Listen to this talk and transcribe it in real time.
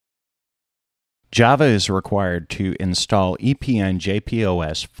Java is required to install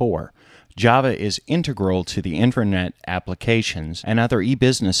ePNJPOS 4. Java is integral to the Internet applications and other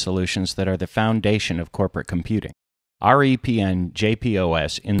e-business solutions that are the foundation of corporate computing. Our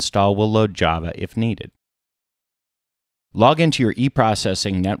ePNJPOS install will load Java if needed. Log into your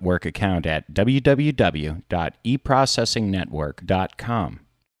eProcessing Network account at www.eprocessingnetwork.com.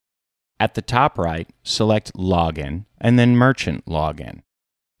 At the top right, select Login and then Merchant Login.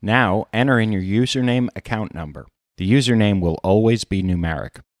 Now, enter in your username account number. The username will always be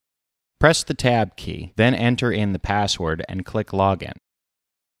numeric. Press the Tab key, then enter in the password and click Login.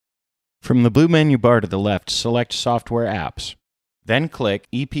 From the blue menu bar to the left, select Software Apps. Then click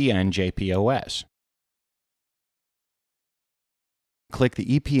ePNJPOS. Click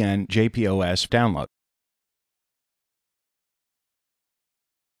the ePNJPOS download.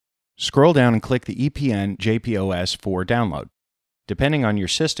 Scroll down and click the ePNJPOS for download. Depending on your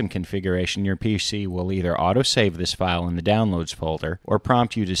system configuration, your PC will either auto-save this file in the Downloads folder or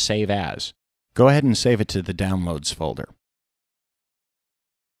prompt you to save as. Go ahead and save it to the Downloads folder.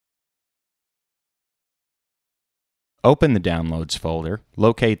 Open the Downloads folder,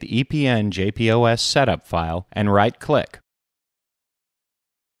 locate the ePNJPOS setup file, and right-click.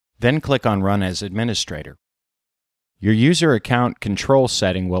 Then click on Run as Administrator. Your user account control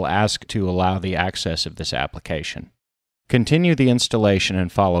setting will ask to allow the access of this application. Continue the installation and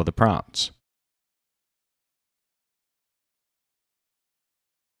follow the prompts.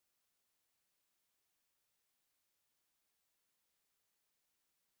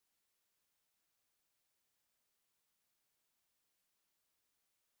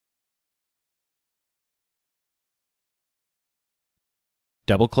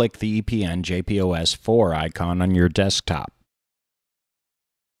 Double-click the ePNJPOS 4 icon on your desktop.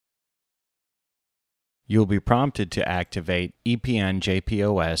 You'll be prompted to activate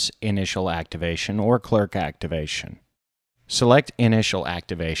ePNJPOS Initial Activation or Clerk Activation. Select Initial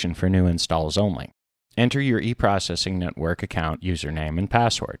Activation for new installs only. Enter your eProcessing Network account username and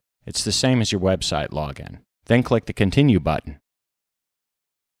password. It's the same as your website login. Then click the Continue button.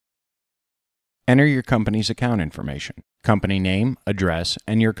 Enter your company's account information, company name, address,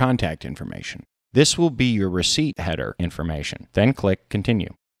 and your contact information. This will be your receipt header information. Then click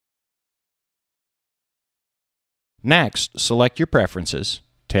Continue. Next, select your preferences,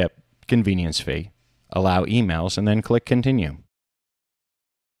 tip, convenience fee, allow emails, and then click Continue.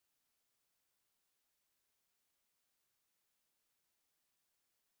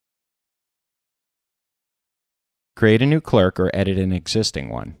 Create a new clerk or edit an existing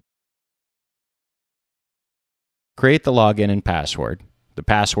one. Create the login and password. The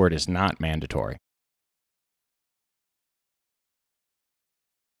password is not mandatory.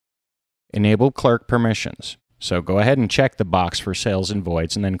 Enable clerk permissions. So go ahead and check the box for sales and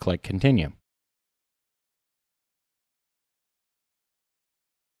voids and then click Continue.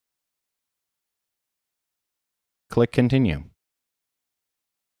 Click Continue.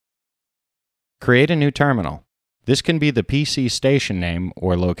 Create a new terminal. This can be the PC station name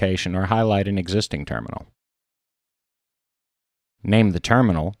or location or highlight an existing terminal. Name the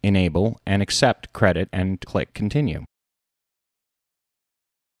terminal, enable, and accept credit and click Continue.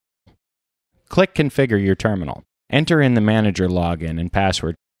 Click Configure your terminal. Enter in the manager login and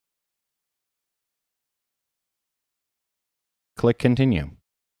password. Click Continue.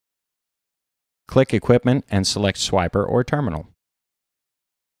 Click Equipment and select Swiper or Terminal.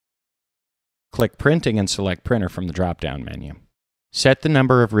 Click Printing and select Printer from the drop-down menu. Set the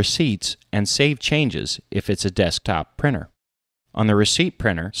number of receipts and save changes if it's a desktop printer. On the receipt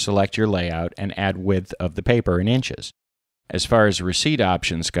printer, select your layout and add width of the paper in inches. As far as receipt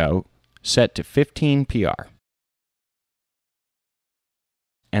options go, set to 15 PR.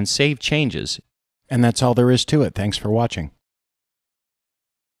 And save changes. And that's all there is to it. Thanks for watching.